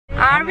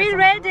Are we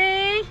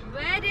ready?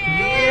 Ready.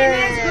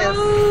 Yes.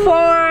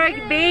 For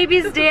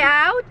baby's day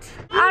out?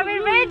 Are we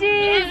ready?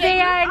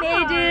 Zaya and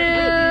Edu.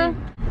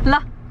 La,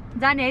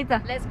 jane hai ta.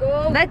 Let's go.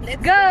 Let's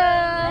go.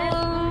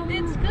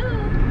 Let's go.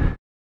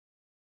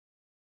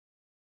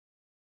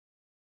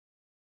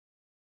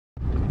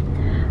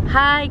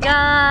 Hi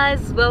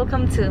guys,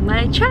 welcome to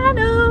my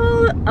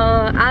channel.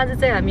 आज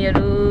चाहिँ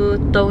हामीहरु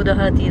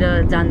Taudaha तिर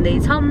जान्दै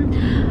छौं.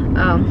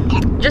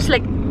 Just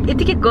like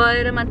यतिकै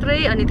गएर मात्रै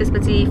अनि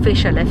त्यसपछि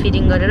फेसहरुलाई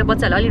फिडिङ गरेर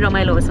बच्चालाई अलि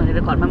रमाइलो होस् भनेर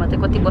घरमा मात्रै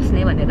कति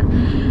बस्ने भनेर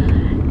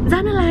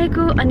जान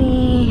लागेको अनि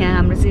यहाँ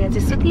हाम्रो चाहिँ आज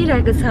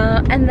सुतिरहेको छ.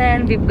 And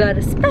then we've got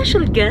a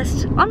special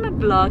guest on my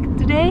vlog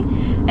today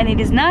and it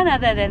is none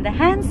other than the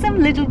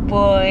handsome little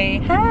boy.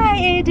 Hi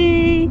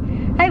Eddie.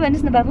 Hi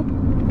भन्नुस् न बाबु.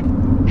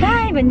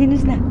 Hi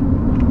भनिदिनुस् न.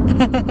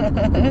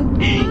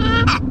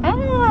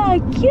 Ah,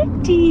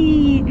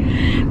 cutie.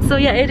 So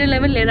yeah, Eddie लाई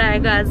पनि लिएर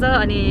आएको आज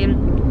अनि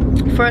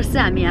फर्स्ट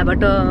चाहिँ हामी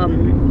यहाँबाट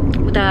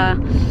उता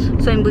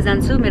स्वयम्भू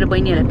जान्छु मेरो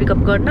बहिनीहरुलाई पिकअप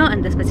गर्न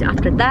अनि त्यसपछि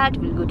after that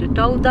will go to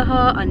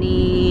Taudaha अनि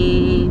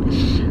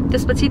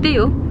त्यसपछि त्यही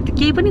हो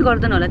केही पनि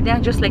गर्दैन होला त्यहाँ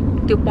जस्ट लाइक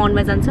त्यो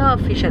पन्डमा जान्छ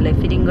फिशहरुलाई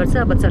फिडिङ गर्छ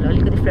बच्चाहरुलाई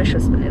अलिकति फ्रेश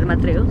होस् भनेर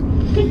मात्रै हो.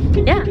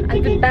 या I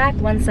will back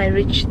once I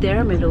rich there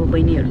मेरो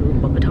बहिनीहरु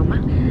भएको ठाउँमा.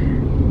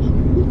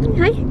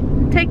 है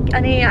टेक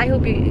अनि I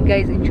hope you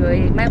guys enjoy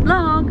my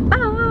blog.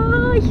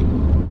 By.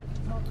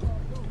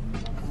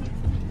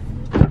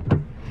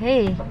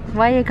 Hey,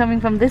 why are you coming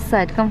from this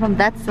side? Come from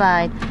that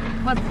side.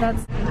 What's that?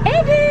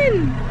 Aiden!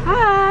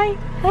 Hi!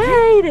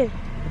 Hey!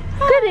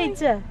 Good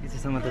nature.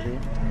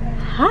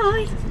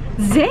 Hi!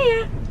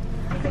 Zaya!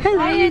 Hello!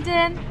 Hi,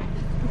 Aiden.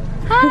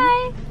 Hi.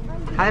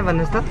 Hi,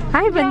 Vanessa.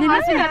 Hi,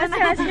 Vanessa.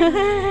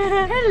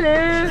 Hello!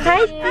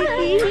 Hi,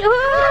 Titi.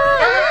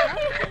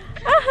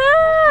 Aha!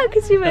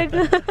 Kuchi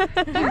bheko.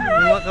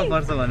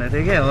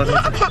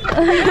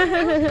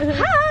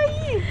 Hi!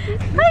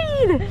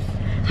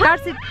 Car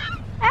seat.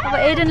 अब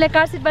Adenle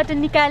car सिटबाट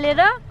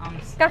निकालेर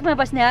काखमा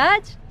बस्ने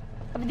आज.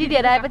 अब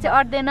दिदीहरु आएपछि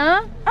अड्दैन.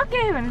 Okay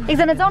भने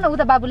एकजना जाऊ न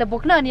उता बाबुलाई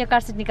बोक्न अनि यो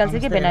कार सिट निकाल्छ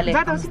के भेनाले.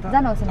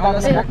 जानुहोस्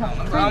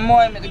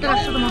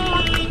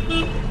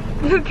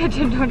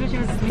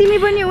तिमी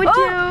पनि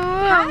उठ्यौ.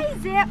 Hi,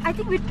 Zaya. I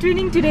think we're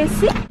training today.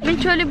 See?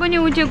 मिन्छोले पनि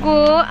उठेको.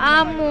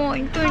 आमो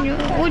इन्टोन्यु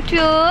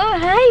उठ्यो.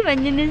 हाय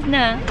भनिदिनुस्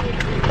न.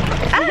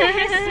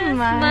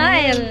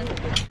 स्माइल.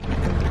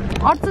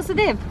 अड्छ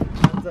सुदेव.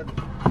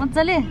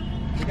 मज्जाले.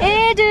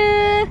 Edu,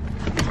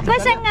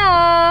 कससँग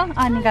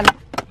हो? निकाल.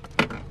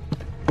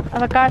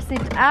 अब कार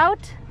सिट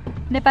आउट.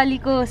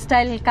 नेपालीको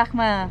स्टाइल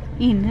काखमा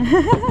इन.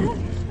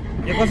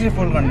 यो कसरी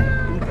फोल्ड गर्ने?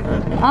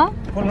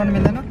 फोल्ड गर्न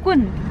मिल्दैन? कुन?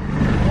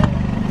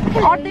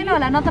 अड्दैन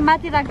होला न त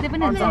माथि राख्दै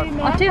पनि हुन्छ.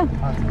 अट्यो.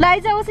 ल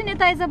आइज ओसी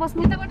नेता आइज बस्नु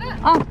यताबाट.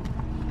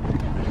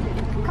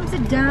 Come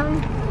sit down.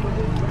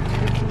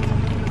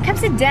 Come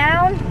sit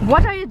down.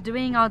 What are you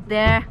doing out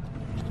there?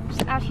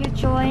 Just out here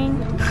chilling,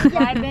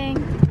 vibing.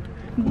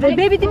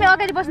 Baby तिमी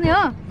अगाडि बस्ने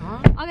हो?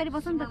 अगाडि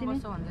बस्छ नि त तिमी.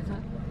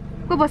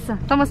 को बस्छ?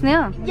 त बस्ने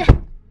हो? Yeah.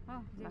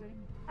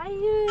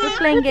 We're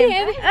playing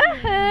game.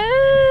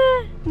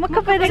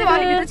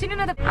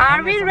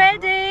 Are we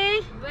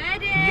ready?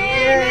 Ready.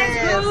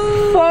 Yes.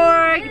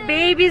 For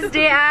baby's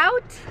day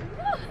out?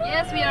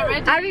 Yes, we are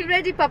ready. Are we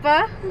ready,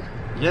 Papa?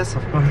 Yes,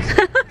 of course.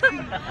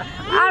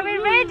 Are we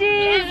ready?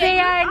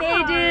 Zaya and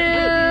Edu.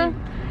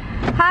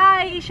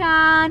 Hi,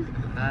 Ishan.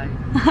 Hi.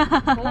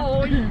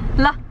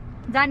 La,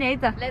 जाने है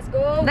त. Let's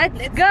go.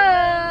 Let's go.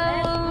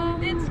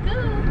 Let's go.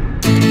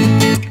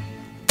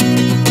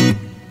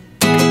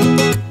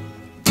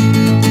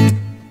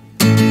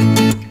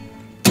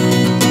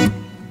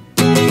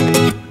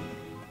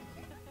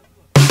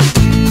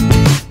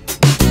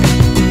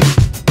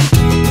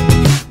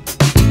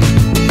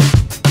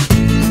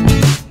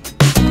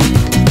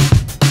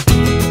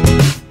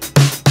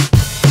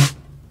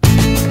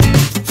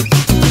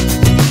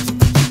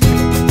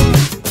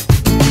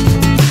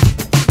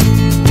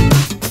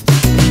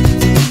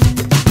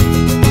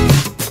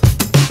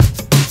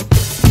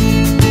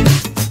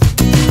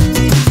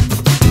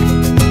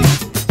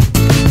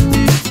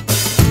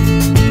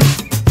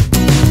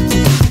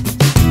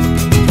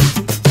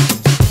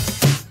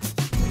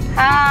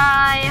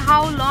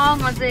 How long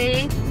was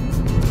it?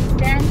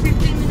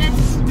 10-15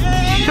 minutes.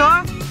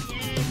 Sure?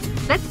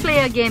 Yes. Let's play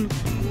a game.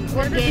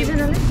 What game?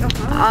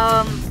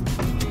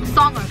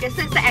 Song or guess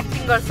it's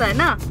acting गर्छ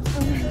हैन?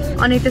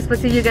 अनि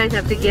त्यसपछि you guys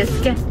have to guess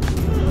के?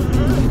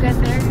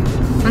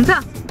 हुन्छ?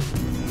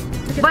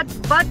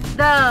 But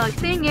the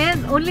thing is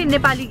only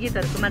Nepali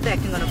गीतहरुको मात्र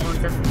acting गर्न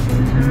पाउँछ.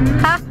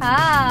 Haha,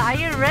 are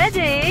you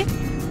ready?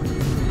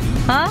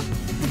 Huh?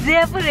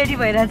 Zaya पनि ready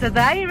भइराछ त.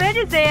 Are you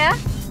ready, Zaya?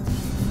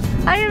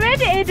 Are you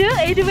ready, Edu?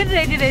 Edu पनि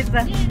ready रहेछ.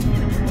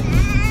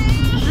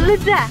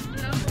 लुजा.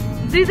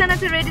 दुई जना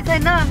चाहिँ ready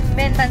छैन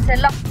मेन मान्छे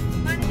ल.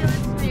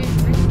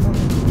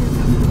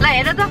 ल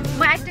हेर त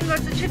म एक्टिङ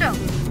गर्छु छिटो.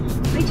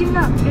 एकछिन न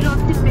मेरो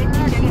अस्ति पेट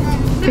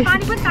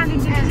पानी पनि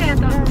तानिन्छ के यहाँ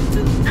त.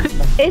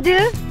 एडु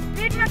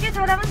पेटमा के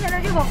छोरा पनि छैन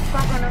के भएको.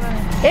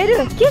 एडु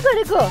के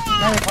गरेको?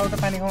 खाऊ त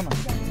पानी खाऊ न.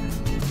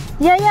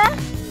 या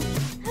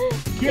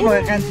के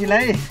भयो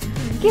कान्छीलाई?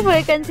 के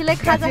भयो कान्छीलाई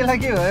खाजा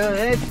के भयो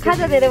ए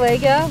खाजा धेरै भयो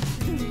क्या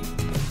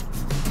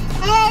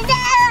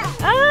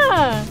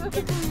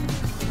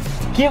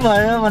के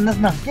भयो भन्नुस्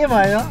न के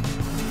भयो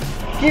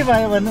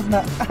भन्नुस् न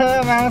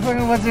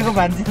मामासँग बसेको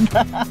भान्जी नि त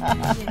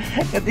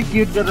कति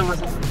क्युट गरेर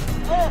बस्छ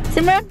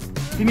सिमरन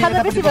खाजा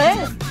बेसी भयो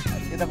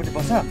यतापट्टि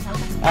बस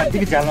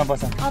तिमी झ्यालमा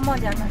बस म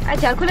झ्यालमा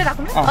झ्याल खोलेर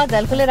राख्नु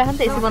झ्याल खोलेर राख्नु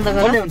त यसो बन्द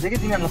गर खोल्दै हुन्छ कि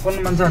तिमीहरूलाई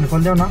खोल्नु मन छ भने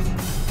खोल्देऊ न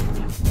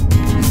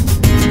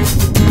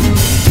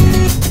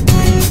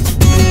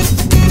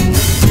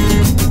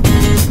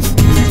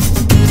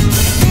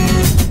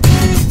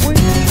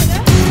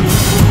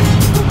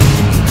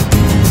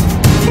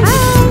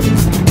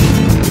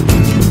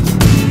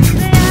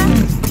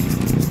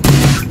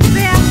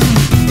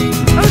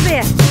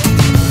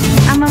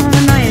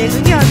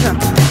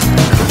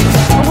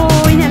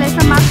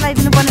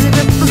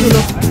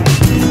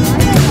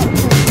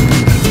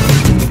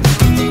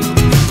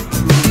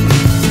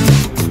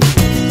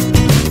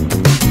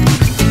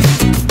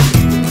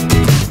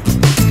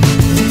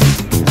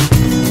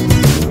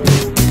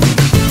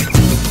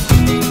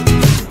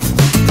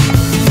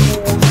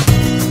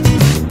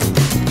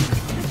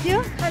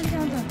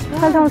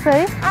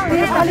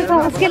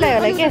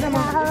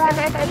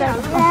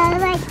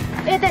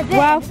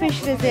Wow,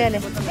 fish this year.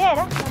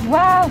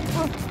 Wow,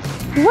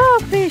 wow,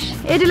 fish.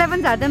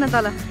 8-11 झार्दैन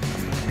तल.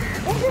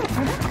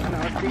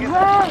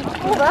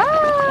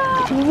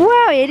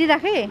 Wow,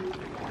 हेरिराख है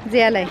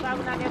जेयालाई.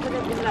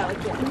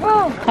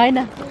 हैन.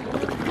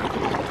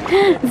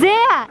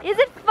 Zeya, is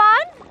it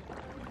fun?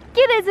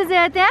 के रहेछ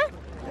जेया त्यहाँ?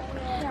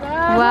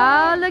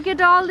 Wow, look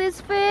at all these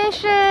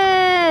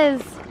fishes.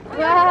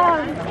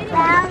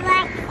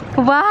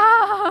 Wow.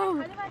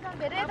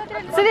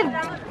 Sunil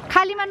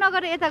खालीमा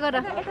नगर यता गर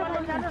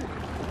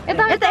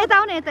यता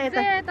आउ न यता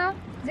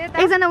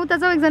एकजना उता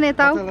जाऊ एकजना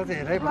यता आऊ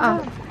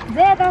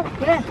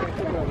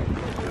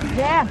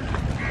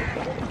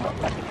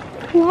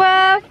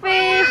वाह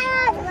फिश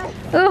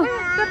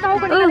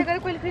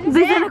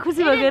दुईजना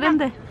खुसी भएको हेर नि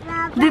त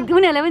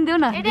उनीहरूलाई पनि देऊ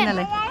न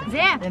दिनलाई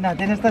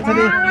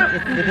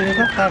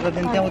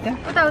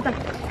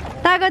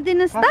तागत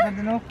दिनुहोस् त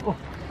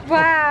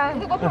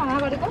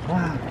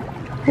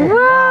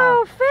Wow,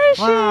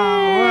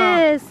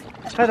 fishes!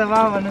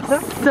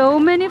 So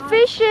many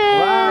fishes!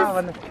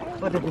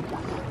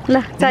 ल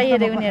चाहिए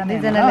रे उनीहरु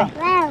दुईजनालाई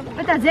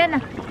उता जेना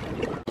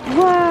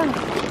वाह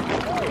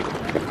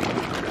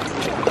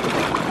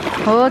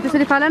हो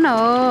त्यसरी फाल न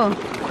हो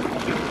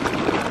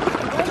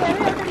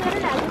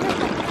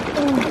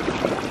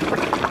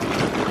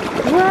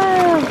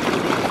वाह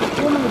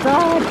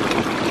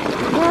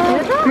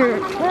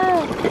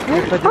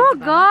oh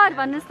god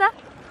भन्नुस् त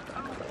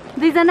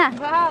दुईजना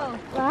वाव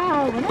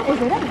वाव भन ए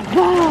हेर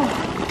वाव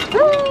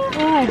oh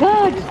my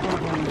god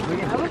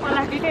अब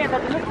मलाई के यता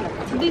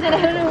दुईजना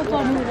हेर्नु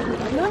पर्नु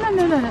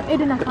न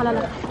एडिना खाला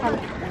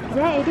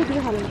जे एडी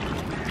दियो खाला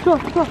सो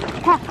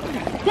खा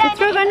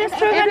स्ट्रो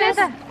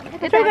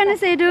गर्ने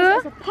एडु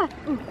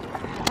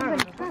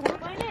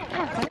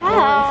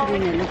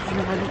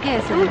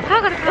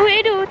ओ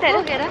एडु तेरो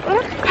हेर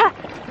खा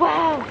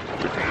वाव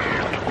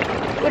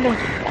ओले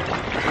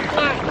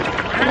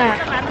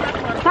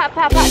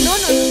Pa, no.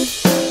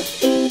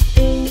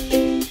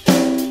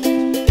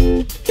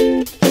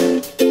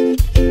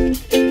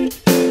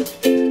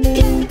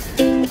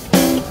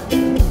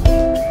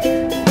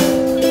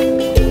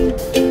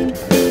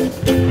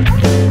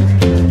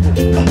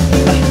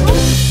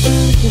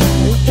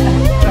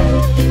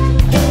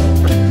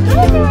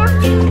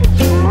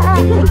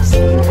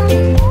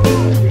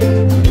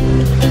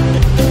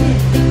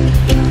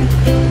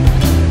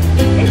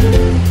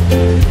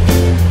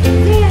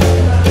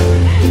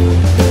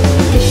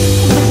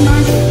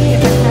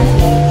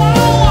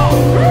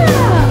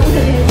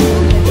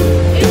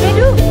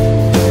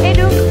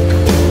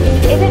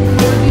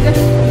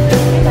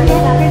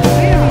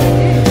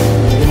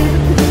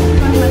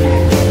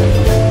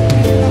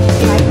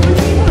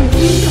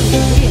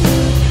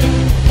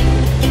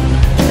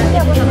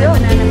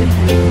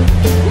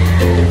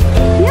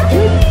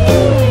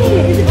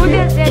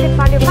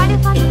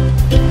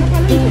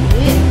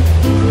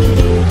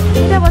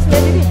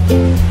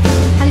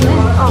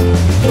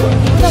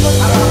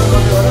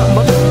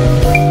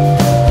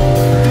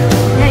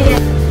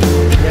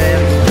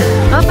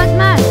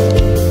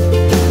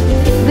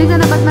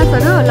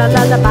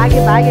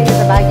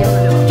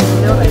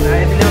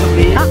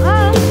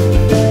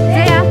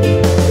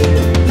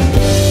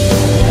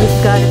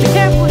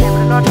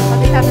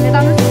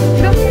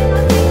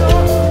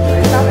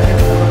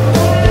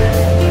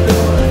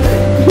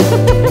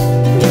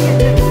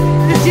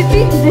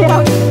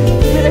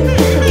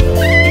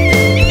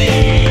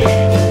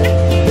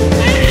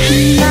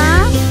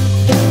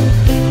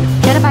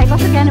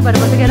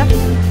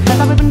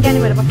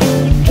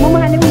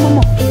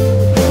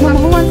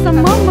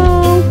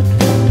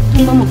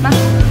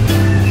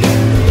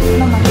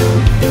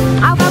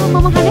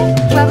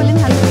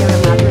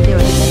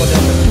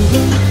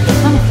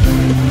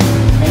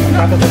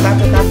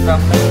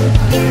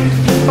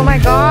 Oh my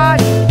god,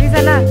 these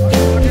are not.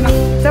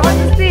 Someone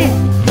just see.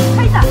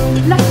 Hey,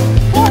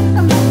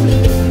 look.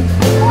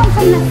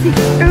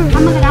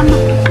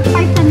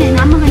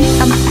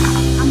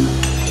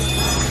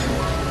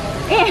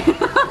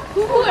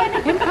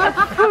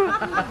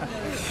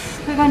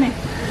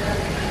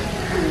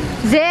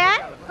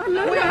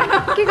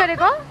 के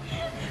गरेको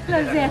ल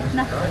जेस न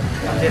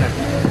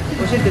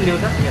कसरी दिल्ली हो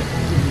त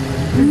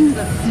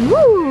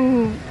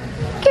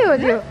के हो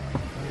त्यो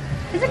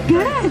Is it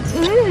good?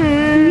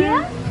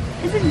 Yeah?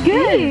 Is it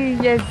good?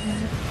 Yes.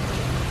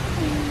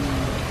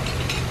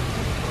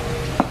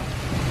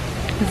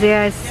 They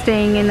are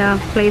staying in a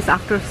place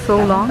after so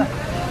long.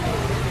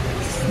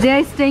 They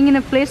are staying in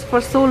a place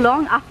for so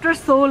long after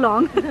so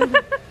long.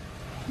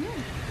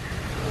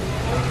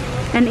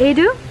 And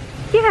Edu?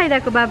 के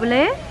खाइरहेको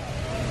बाबुले?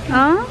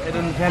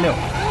 Aiden फ्याल्यो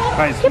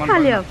price के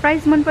फाल्यो?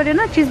 Price मन परेन?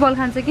 चीज बल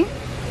खान्छ कि?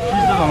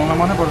 चिज त बनाउन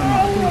मनै पर्दैन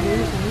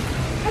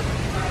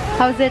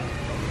How's it?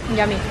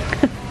 Yummy.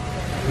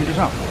 मिठो छ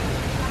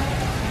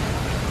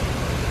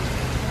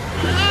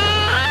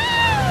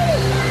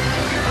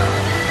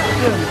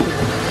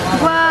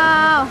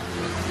Wow!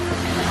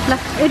 ल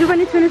एडु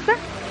पनि छुनुस् त?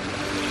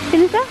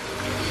 छुनुस् त?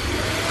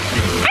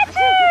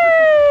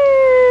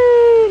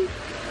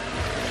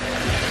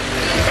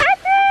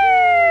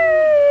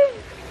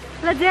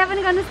 ल जया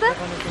पनि गर्नुस् त?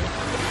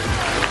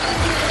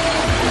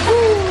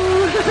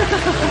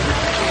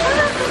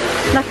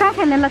 ल कहाँ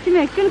खेल्ने? ल तिमी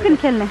कुन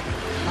खेल्ने?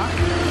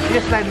 यो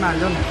स्लाइडमा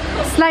हाल्नु न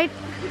स्लाइड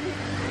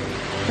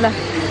ल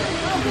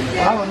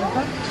भन्नु त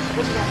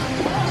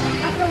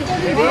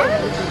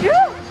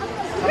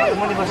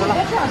मुनि बस ल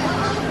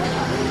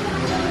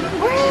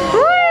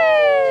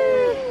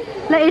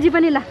ल एडी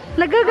पनि ल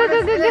ल go go go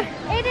go go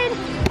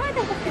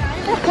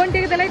phone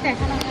take त्यसलाई त्यहाँ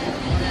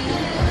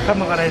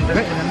सम्म गराइन्छ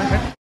है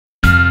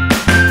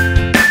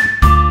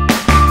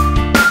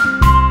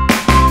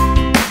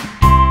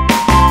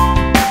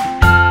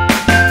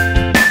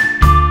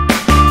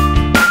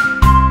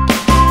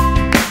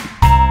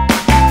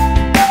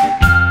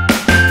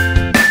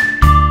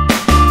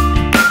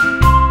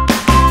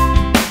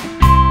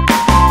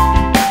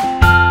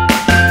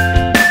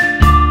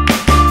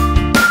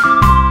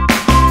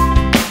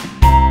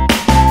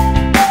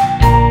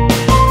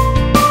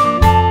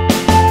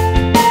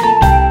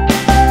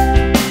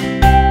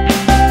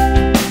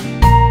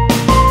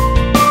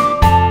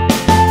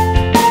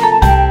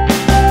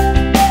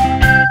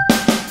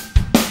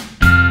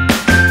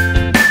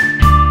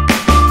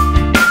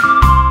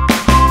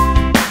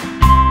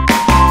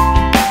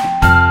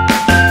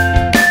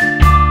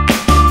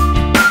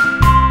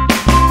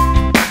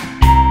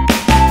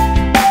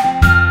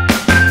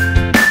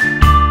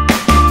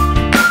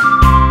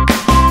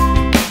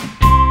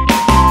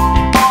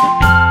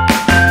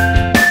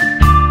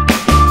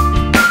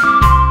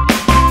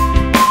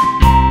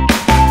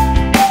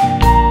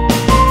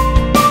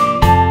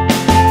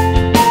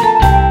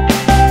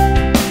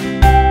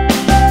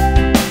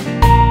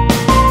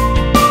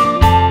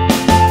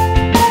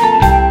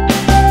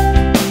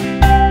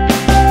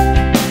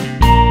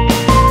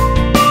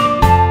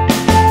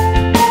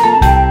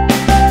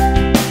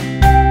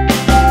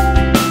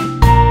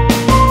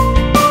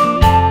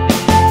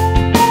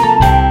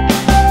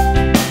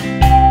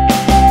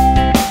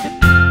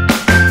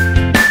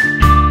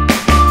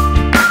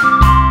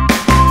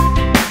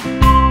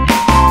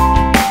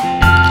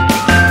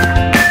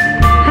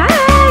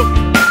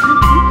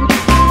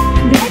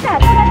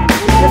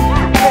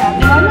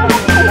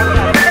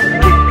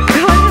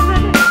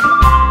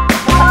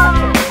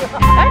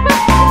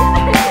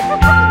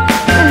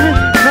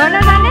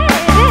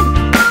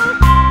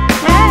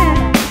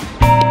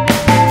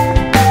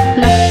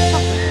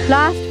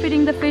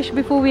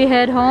before we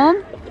head home.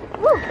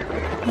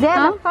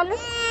 Huh?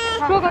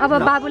 अब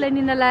बाबुलाई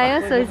निन्दा लायो,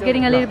 so he's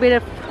getting a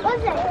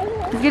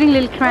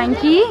little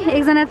cranky.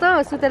 एकजना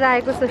त सुतेर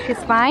आएको, so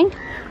she's fine.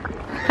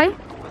 खै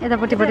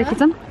यतापट्टिबाट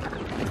खिचौँ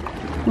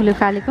उले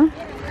फालेको.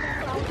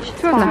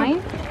 Fine.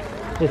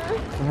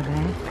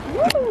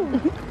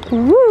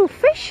 Woo,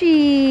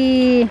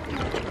 fishy.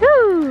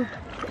 Woo.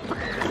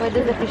 Why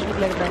does the fish look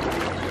like that?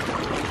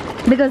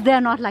 Because they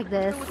are not like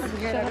this.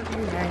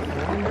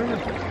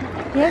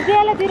 Yes,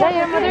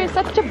 your mother is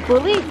such a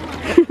bully.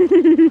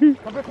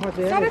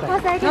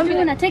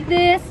 Take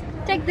this.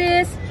 Take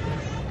this.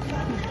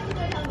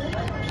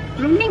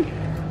 Running.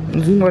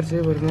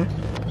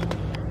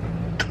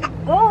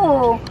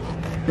 Oh.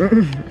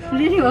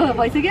 Really?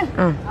 भइसक्यो?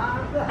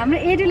 हाम्रो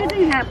एडुले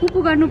चाहिँ यहाँ पुपु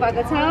गर्नु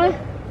भएको छ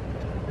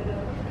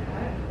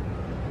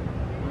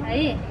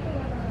है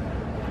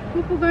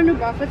पुपु गर्नु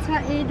भएको छ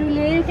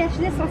एडुले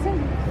क्यासलेस छ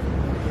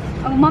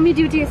अब मम्मी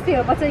ड्युटी यस्तै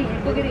हो बच्चा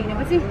हिँडेर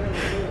हिँडेपछि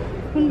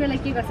कुन बेला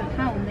के गर्छ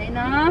थाहा हुँदैन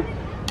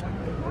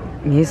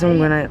यहीसँग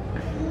बनायो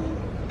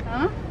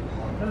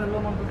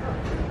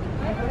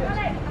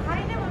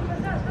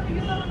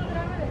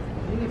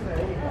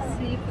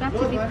So you've got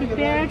to be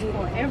prepared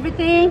for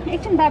everything.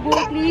 Action, Babu,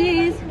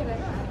 please.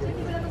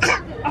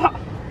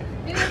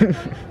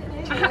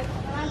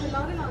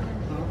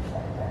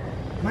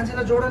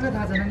 मान्छेलाई जोडन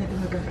थाहा छैन नि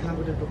तिम्रो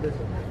खानाबाट टोक्दैछ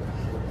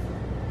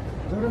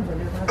जोडन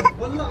भन्ने थाहा छ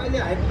बल्ल अहिले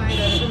हाइपमा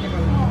आइरहेको छ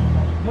नेपालमा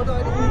म त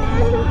अहिले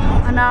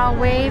On our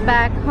way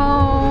back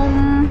home.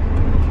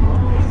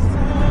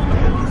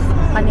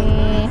 अनि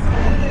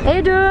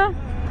एडु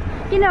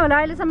किन होला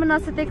अहिलेसम्म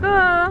नसुतेको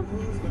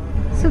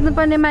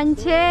सुत्नुपर्ने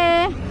मान्छे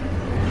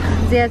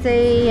जे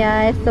चाहिँ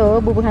यहाँ यस्तो हो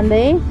बुबु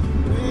खाँदै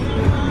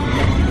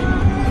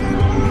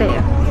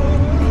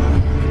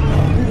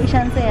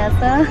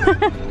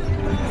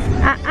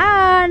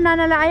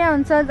नानालाई आया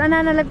हुन्छ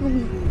नानालाई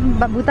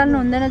भुताल्नु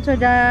हुँदैन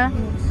छोरा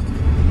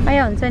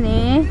आया हुन्छ नि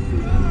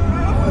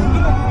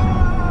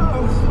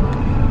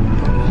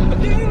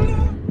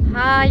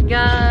Hi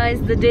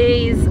guys, the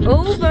day is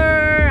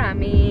over.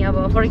 हामी अब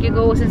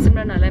फर्केको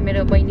सिमरनहरुलाई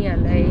मेरो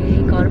बहिनीहरुलाई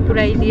घर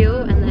पुर्याइदियो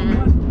and then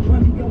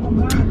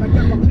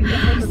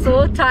so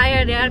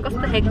tired यार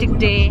कस्तो hectic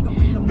day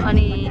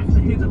अनि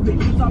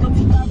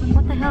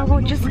what the hell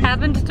what just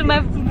happened to my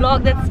vlog?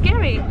 That's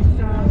scary.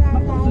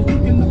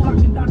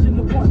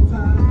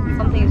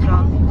 Something is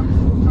wrong.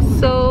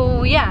 So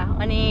yeah,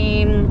 अनि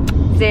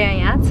Zaya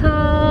यहाँ छ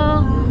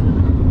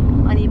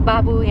अनि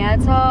बाबु यहाँ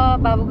छ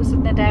बाबुको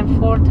सुत्ने टाइम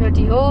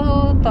 4:30 हो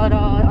तर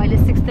अहिले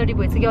 6:30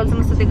 भइसक्यो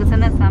अहिलेसम्म सुतेको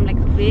छैन so I'm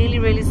like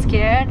really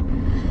scared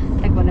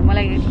like भने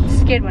मलाई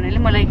scared भन्नाले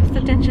मलाई कस्तो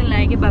टेन्सन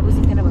लाग्यो कि बाबु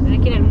सुतेन भनेर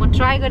किनभने म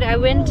ट्राई गरे I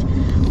went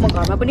म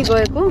घरमा पनि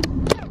गएको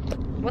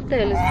what the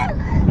hell is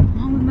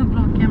wrong with my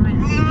vlog camera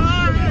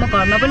म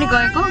घरमा पनि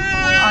गएको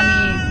अनि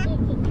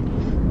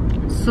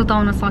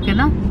सुताउन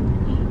सकेन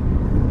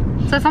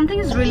So something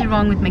is really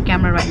wrong with my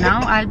camera right now.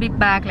 I'll be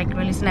back like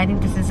really soon. I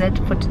think this is it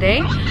for today.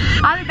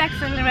 I'll be back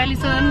really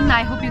soon. I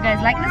hope you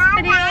guys like this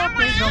video.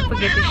 Please don't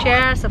forget to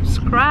share,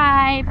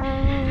 subscribe,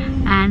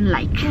 and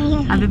like.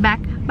 I'll be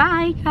back.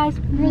 Bye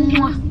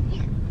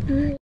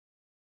guys.